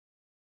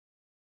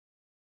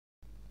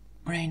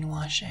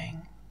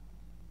Brainwashing.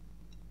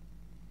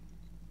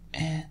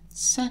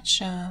 It's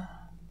such a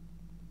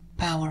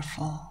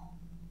powerful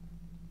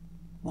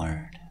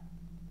word.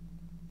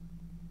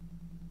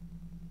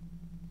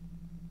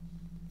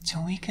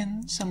 To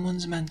weaken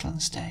someone's mental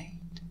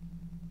state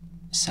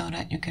so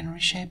that you can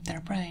reshape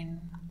their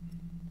brain,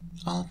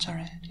 alter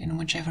it in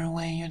whichever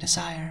way you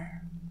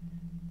desire,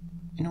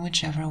 in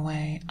whichever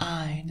way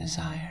I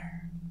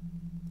desire,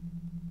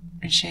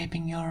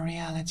 reshaping your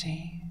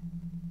reality.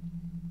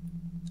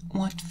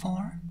 What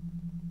for?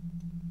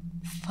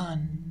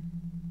 Fun.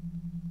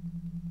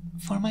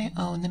 For my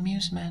own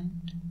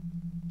amusement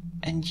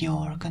and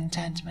your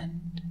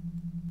contentment.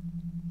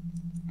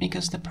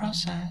 Because the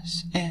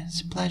process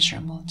is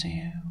pleasurable to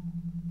you.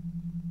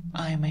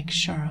 I make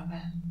sure of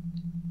it.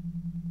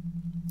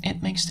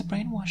 It makes the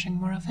brainwashing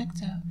more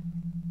effective.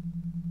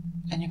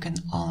 And you can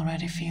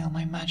already feel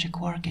my magic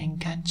working,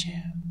 can't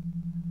you?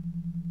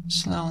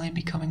 Slowly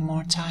becoming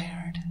more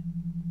tired,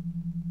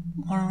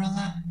 more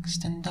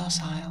relaxed and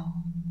docile.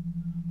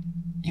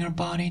 Your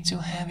body too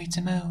heavy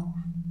to move.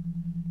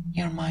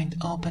 Your mind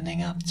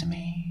opening up to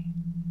me,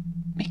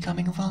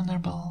 becoming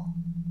vulnerable,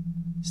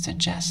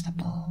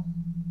 suggestible,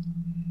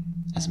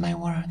 as my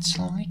words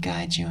slowly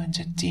guide you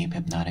into deep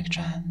hypnotic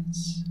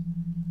trance,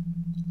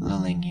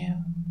 lulling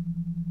you,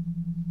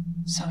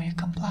 so you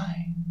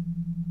comply,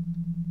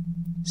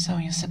 so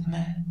you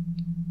submit,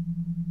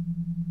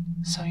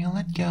 so you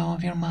let go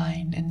of your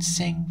mind and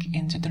sink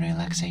into the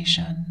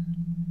relaxation.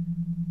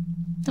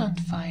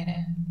 Don't fight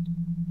it,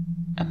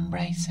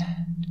 embrace it.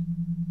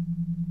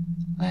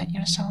 Let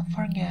yourself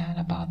forget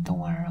about the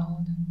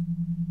world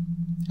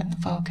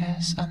and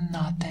focus on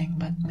nothing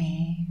but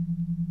me.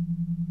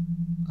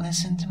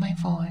 Listen to my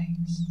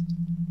voice.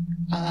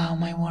 Allow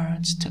my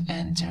words to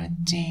enter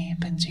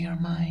deep into your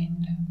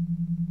mind.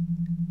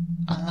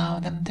 Allow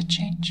them to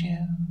change you,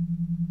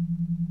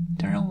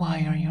 to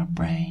rewire your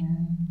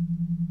brain,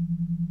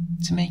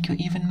 to make you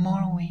even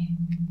more weak,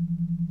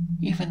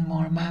 even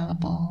more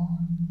malleable,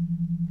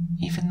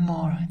 even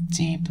more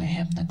deeply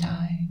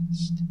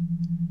hypnotized.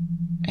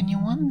 And you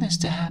want this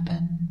to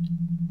happen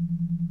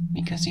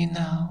because you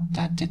know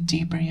that the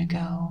deeper you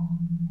go,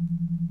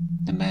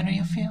 the better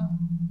you feel.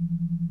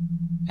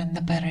 And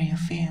the better you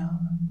feel,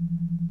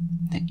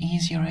 the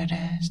easier it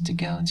is to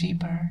go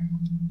deeper.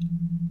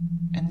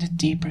 And the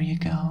deeper you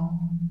go,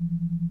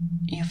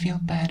 you feel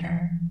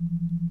better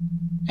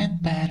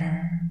and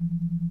better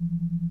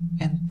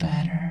and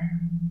better.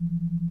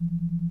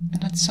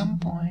 And at some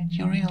point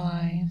you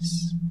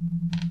realize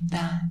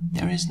that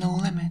there is no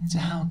limit to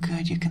how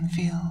good you can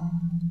feel,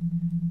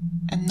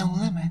 and no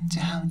limit to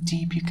how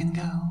deep you can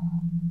go.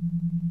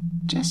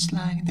 Just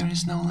like there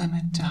is no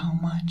limit to how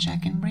much I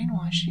can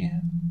brainwash you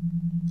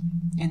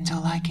into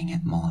liking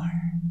it more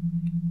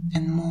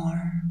and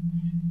more,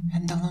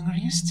 and the longer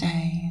you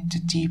stay, the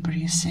deeper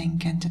you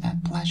sink into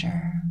that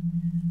pleasure,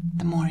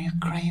 the more you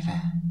crave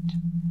it,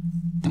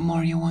 the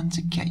more you want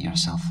to get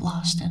yourself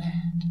lost in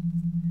it,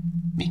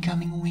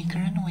 becoming weaker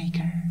and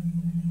weaker,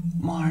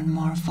 more and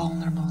more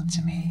vulnerable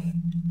to me,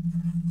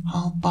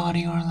 whole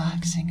body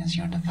relaxing as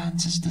your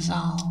defenses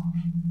dissolve,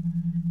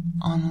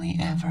 only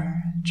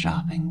ever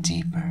dropping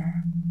deeper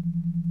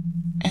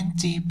and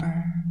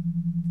deeper,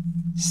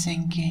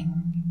 sinking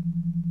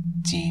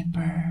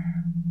deeper,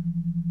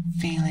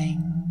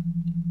 feeling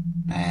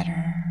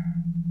better,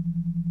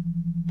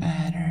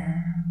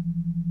 better,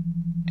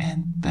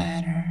 and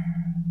better,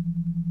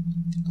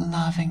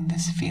 loving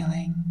this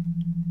feeling,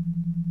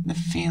 the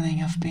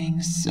feeling of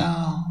being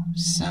so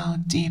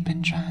deep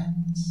in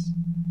trance,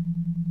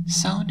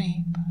 so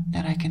deep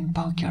that I can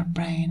poke your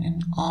brain in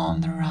all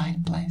the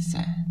right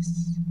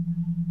places,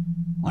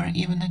 where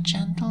even a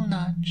gentle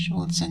nudge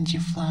will send you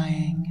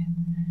flying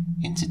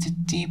into the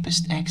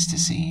deepest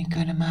ecstasy you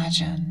could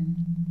imagine.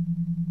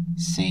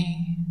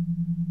 See,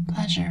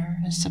 pleasure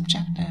is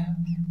subjective.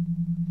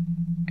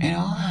 It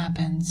all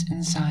happens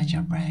inside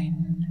your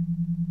brain.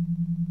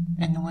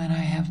 And when I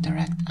have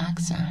direct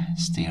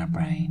access to your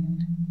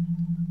brain,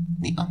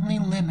 the only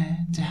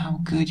limit to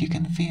how good you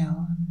can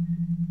feel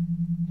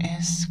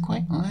is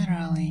quite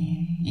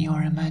literally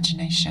your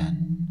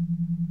imagination.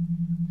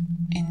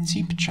 In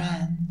deep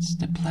trance,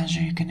 the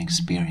pleasure you can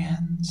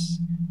experience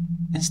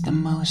is the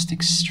most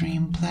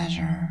extreme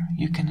pleasure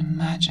you can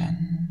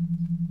imagine.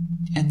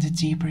 And the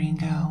deeper you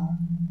go,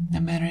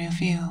 the better you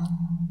feel.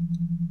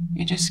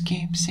 You just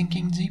keep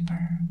sinking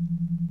deeper,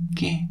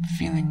 keep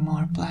feeling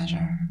more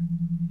pleasure,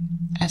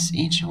 as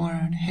each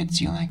word hits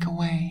you like a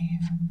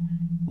wave,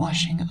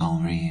 washing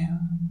over you,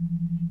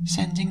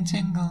 sending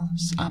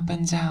tingles up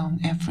and down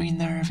every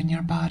nerve in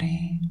your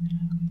body,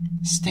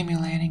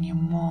 stimulating you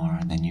more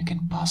than you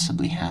can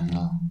possibly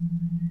handle.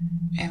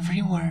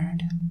 Every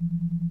word,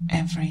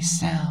 every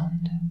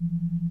sound,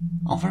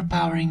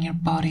 overpowering your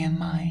body and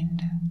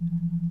mind.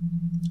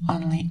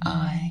 Only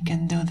I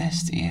can do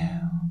this to you.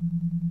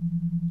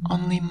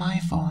 Only my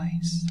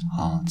voice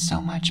holds so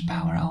much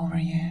power over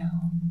you.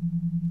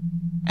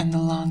 And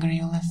the longer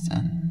you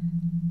listen,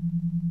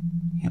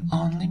 you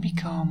only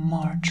become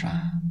more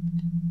trapped,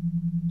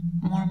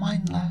 more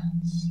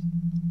mindless,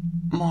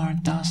 more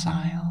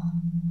docile,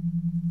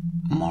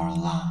 more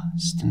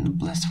lost in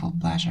blissful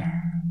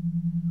pleasure.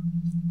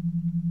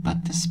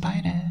 But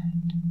despite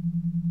it,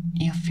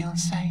 you feel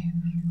safe,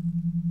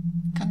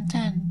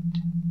 content.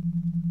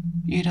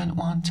 You don't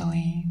want to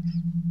leave.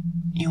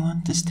 You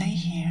want to stay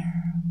here.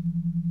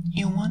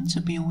 You want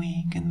to be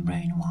weak and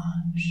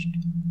brainwashed.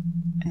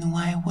 And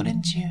why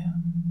wouldn't you?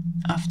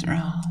 After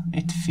all,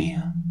 it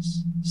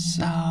feels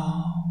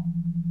so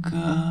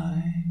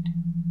good.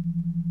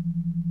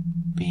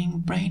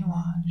 Being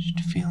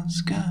brainwashed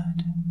feels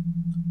good.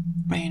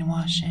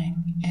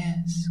 Brainwashing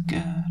is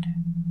good.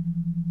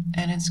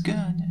 And it's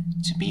good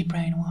to be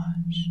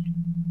brainwashed.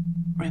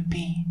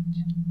 Repeat.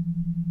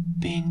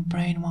 Being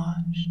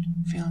brainwashed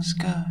feels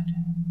good.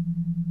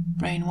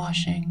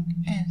 Brainwashing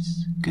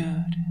is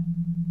good.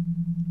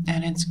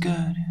 And it's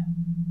good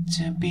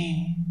to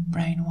be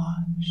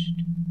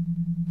brainwashed.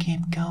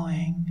 Keep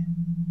going.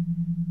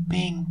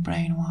 Being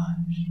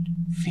brainwashed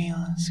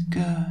feels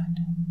good.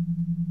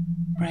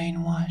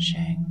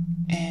 Brainwashing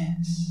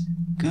is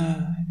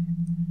good.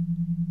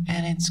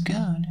 And it's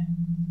good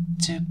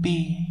to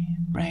be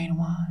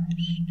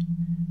brainwashed.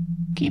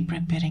 Keep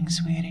repeating,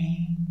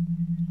 sweetie.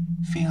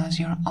 Feel as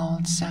your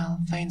old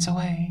self fades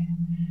away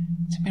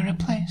to be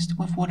replaced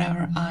with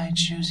whatever I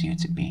choose you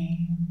to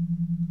be.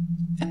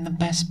 And the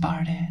best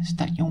part is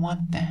that you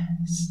want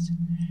this.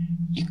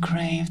 You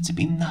crave to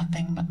be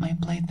nothing but my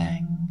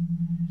plaything,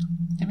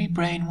 to be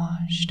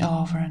brainwashed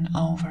over and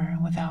over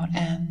without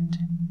end,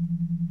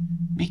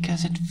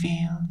 because it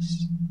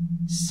feels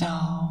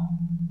so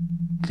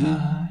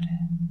good.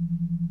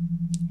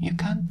 You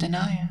can't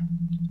deny it.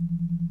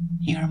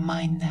 You're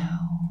mine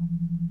now,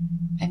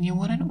 and you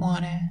wouldn't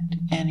want it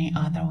any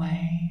other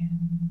way.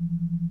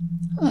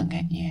 Look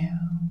at you,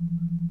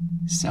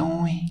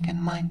 so weak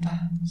and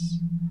mindless,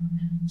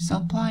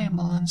 so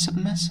pliable and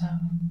submissive,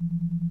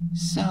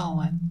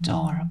 so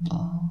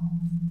adorable.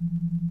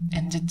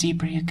 And the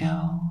deeper you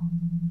go,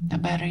 the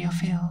better you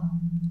feel,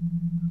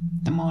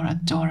 the more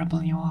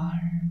adorable you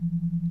are,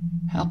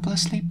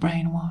 helplessly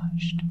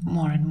brainwashed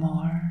more and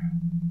more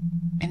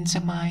into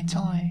my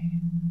toy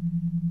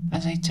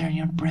as I turn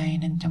your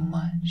brain into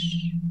mush.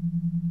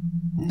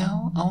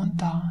 No own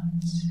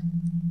thoughts,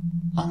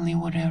 only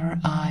whatever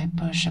I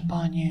push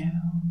upon you,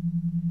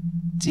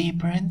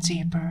 deeper and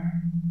deeper,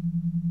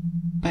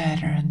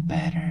 better and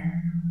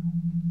better.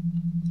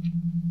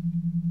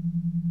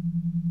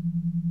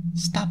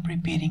 Stop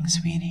repeating,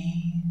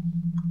 sweetie.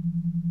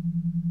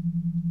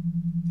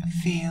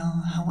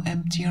 Feel how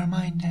empty your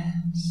mind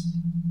is.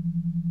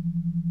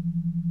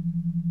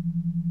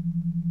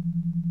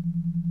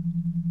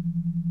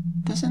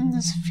 Doesn't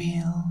this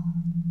feel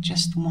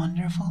just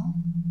wonderful?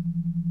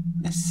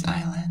 This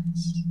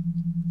silence,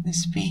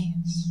 this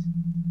peace.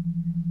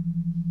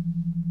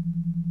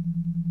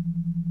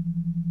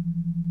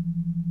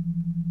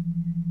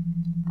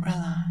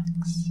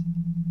 Relax.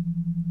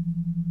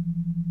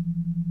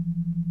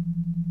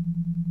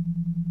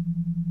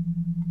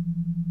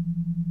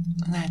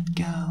 Let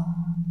go.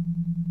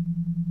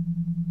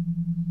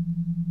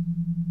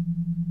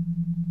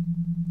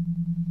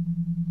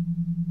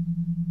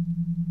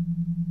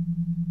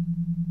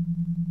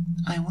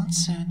 I will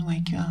soon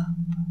wake you up.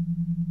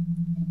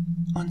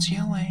 Once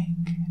you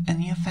awake,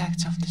 any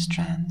effects of this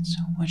trance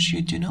which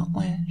you do not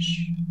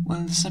wish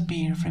will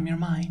disappear from your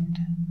mind.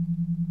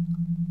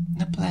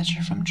 The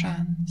pleasure from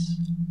trance,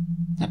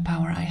 the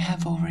power I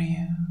have over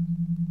you.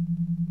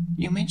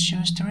 You may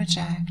choose to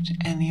reject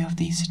any of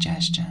these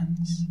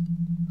suggestions,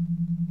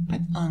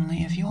 but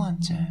only if you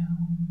want to.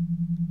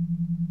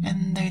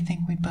 And I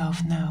think we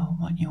both know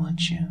what you will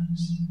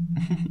choose.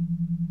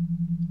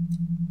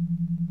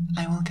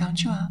 I will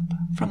count you up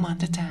from 1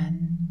 to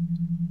 10.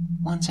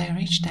 Once I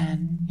reach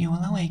 10, you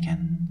will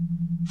awaken,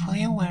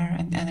 fully aware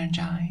and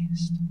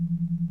energized.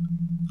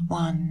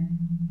 1.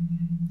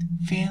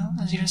 Feel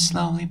as you're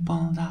slowly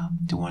pulled up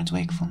towards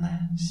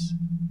wakefulness.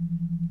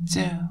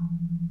 2.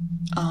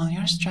 All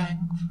your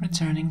strength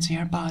returning to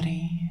your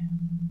body.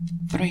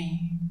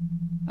 3.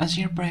 As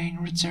your brain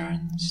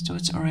returns to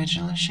its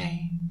original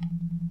shape.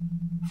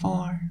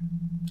 4.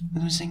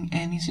 Losing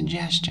any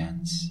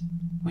suggestions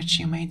which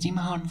you may deem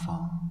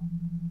harmful.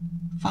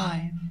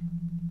 5.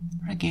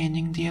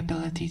 Regaining the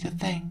ability to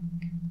think.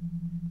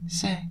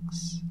 6.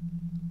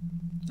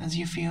 As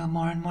you feel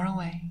more and more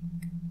awake.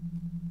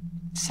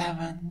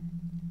 7.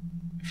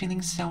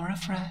 Feeling so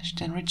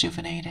refreshed and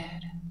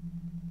rejuvenated.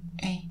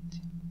 8.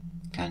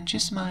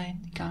 Conscious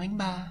mind coming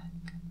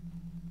back.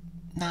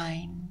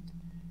 9.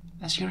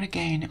 As you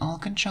regain all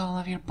control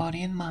of your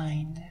body and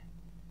mind.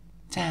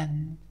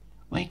 10.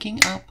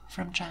 Waking up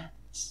from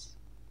trance.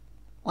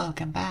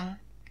 Welcome back.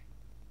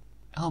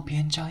 Hope you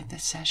enjoyed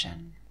this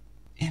session.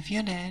 If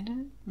you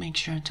did, make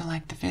sure to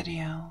like the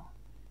video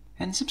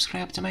and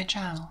subscribe to my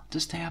channel to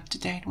stay up to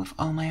date with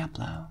all my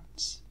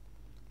uploads.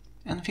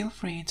 And feel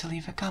free to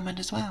leave a comment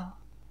as well.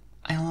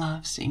 I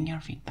love seeing your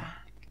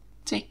feedback.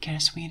 Take care,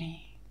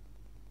 sweetie.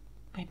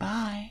 Bye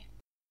bye.